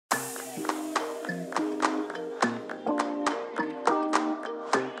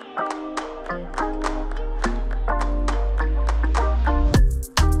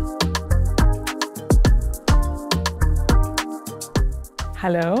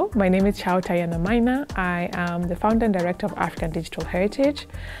Hello, my name is Tayana Maina. I am the founder and director of African Digital Heritage,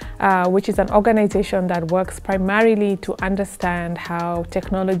 which is an organization that works primarily to understand how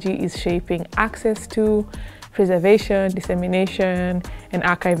technology is shaping access to, preservation, dissemination, and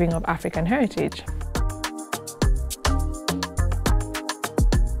archiving of African heritage.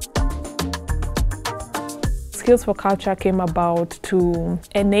 Skills for Culture came about to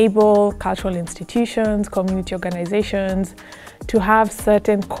enable cultural institutions, community organizations to have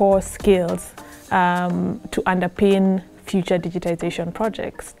certain core skills to underpin future digitization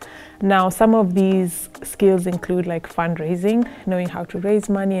projects. Now, some of these skills include like fundraising, knowing how to raise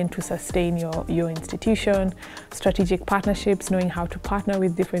money and to sustain your institution, strategic partnerships, knowing how to partner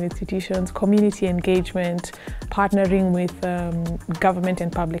with different institutions, community engagement, partnering with government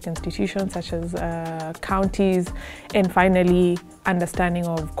and public institutions such as counties, and finally, understanding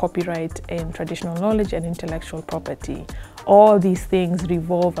of copyright and traditional knowledge and intellectual property. All these things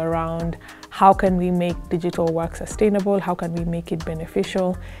revolve around how can we make digital work sustainable, how can we make it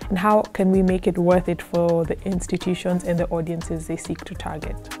beneficial, and how can we make it worth it for the institutions and the audiences they seek to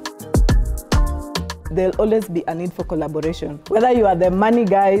target. There'll always be a need for collaboration. Whether you are the money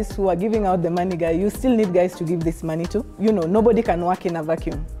guys who are giving out the money guy, you still need guys to give this money to. You know, nobody can work in a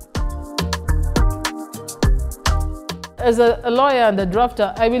vacuum. As a lawyer and a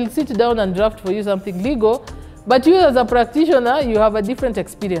drafter, I will sit down and draft for you something legal, but you as a practitioner, you have a different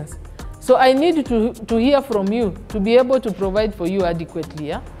experience. So I need to hear from you to be able to provide for you adequately.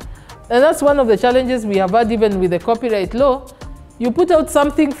 Yeah? And that's one of the challenges we have had even with the copyright law. You put out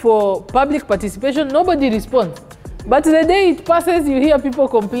something for public participation, nobody responds. But the day it passes, you hear people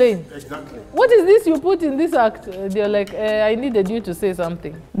complain. Exactly. What is this you put in this act? They're like, I needed you to say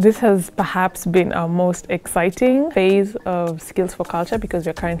something. This has perhaps been our most exciting phase of Skills for Culture because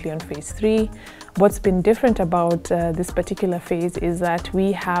we're currently on phase 3. What's been different about this particular phase is that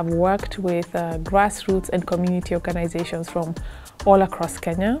we have worked with grassroots and community organizations from all across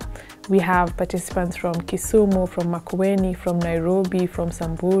Kenya. We have participants from Kisumu, from Makueni, from Nairobi, from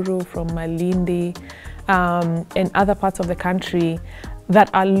Samburu, from Malindi, and other parts of the country that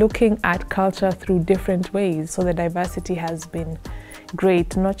are looking at culture through different ways. So the diversity has been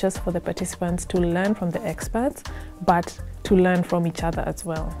great, not just for the participants to learn from the experts, but to learn from each other as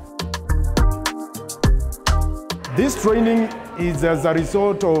well. This training is as a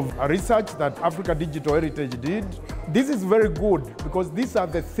result of a research that Africa Digital Heritage did. This is very good because these are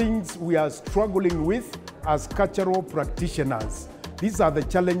the things we are struggling with as cultural practitioners. These are the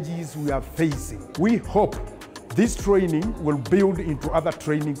challenges we are facing. We hope this training will build into other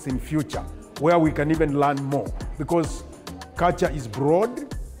trainings in future where we can even learn more because culture is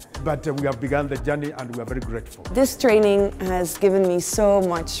broad, but we have begun the journey and we are very grateful. This training has given me so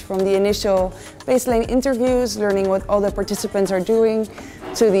much, from the initial baseline interviews, learning what all the participants are doing,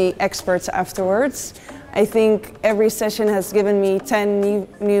 to the experts afterwards. I think every session has given me 10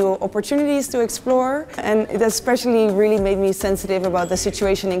 new opportunities to explore, and it especially really made me sensitive about the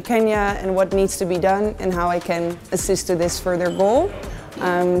situation in Kenya and what needs to be done and how I can assist to this further goal.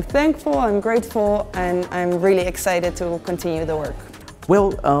 I'm thankful, I'm grateful, and I'm really excited to continue the work.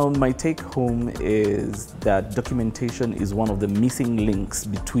 Well, my take home is that documentation is one of the missing links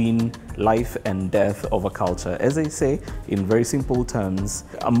between life and death of a culture. As I say, in very simple terms,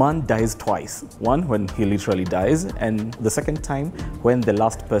 a man dies twice. One, when he literally dies, and the second time, when the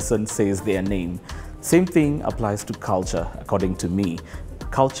last person says their name. Same thing applies to culture, according to me.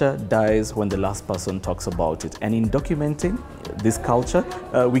 Culture dies when the last person talks about it. And in documenting this culture,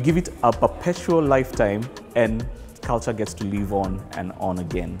 we give it a perpetual lifetime, and culture gets to live on and on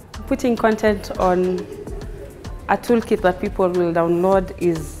again. Putting content on a toolkit that people will download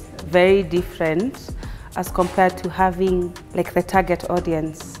is very different as compared to having like the target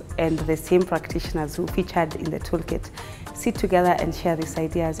audience and the same practitioners who featured in the toolkit sit together and share these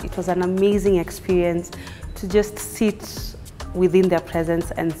ideas. It was an amazing experience to just sit within their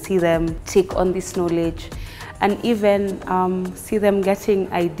presence and see them take on this knowledge, and even see them getting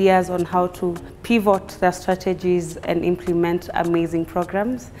ideas on how to pivot their strategies and implement amazing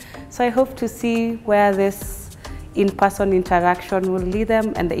programs. So I hope to see where this in-person interaction will lead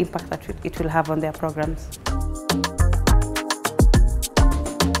them and the impact that it will have on their programs.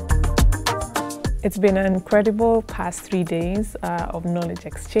 It's been an incredible past 3 days of knowledge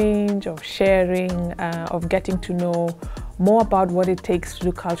exchange, of sharing, of getting to know more about what it takes to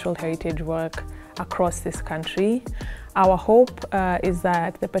do cultural heritage work across this country. Our hope is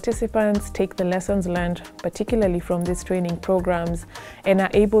that the participants take the lessons learned, particularly from these training programs, and are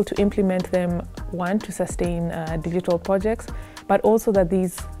able to implement them, one, to sustain digital projects, but also that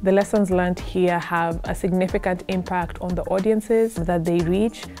the lessons learned here have a significant impact on the audiences that they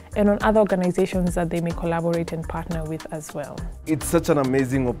reach and on other organizations that they may collaborate and partner with as well. It's such an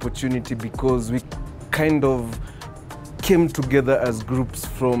amazing opportunity because we kind of came together as groups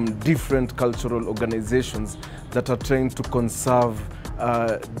from different cultural organizations that are trying to conserve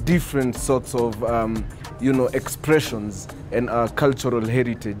different sorts of expressions and cultural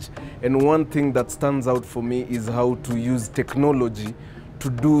heritage. And one thing that stands out for me is how to use technology to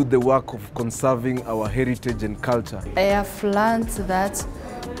do the work of conserving our heritage and culture. I have learned that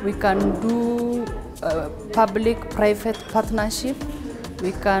we can do public-private partnership.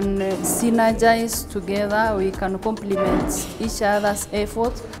 We can synergize together, we can complement each other's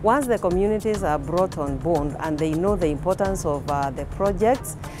efforts. Once the communities are brought on board and they know the importance of the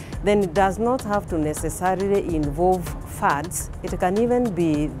projects, then it does not have to necessarily involve funds. It can even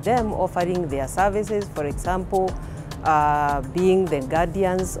be them offering their services, for example, being the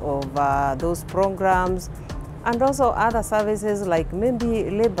guardians of those programs, and also other services like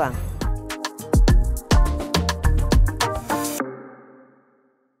maybe labor.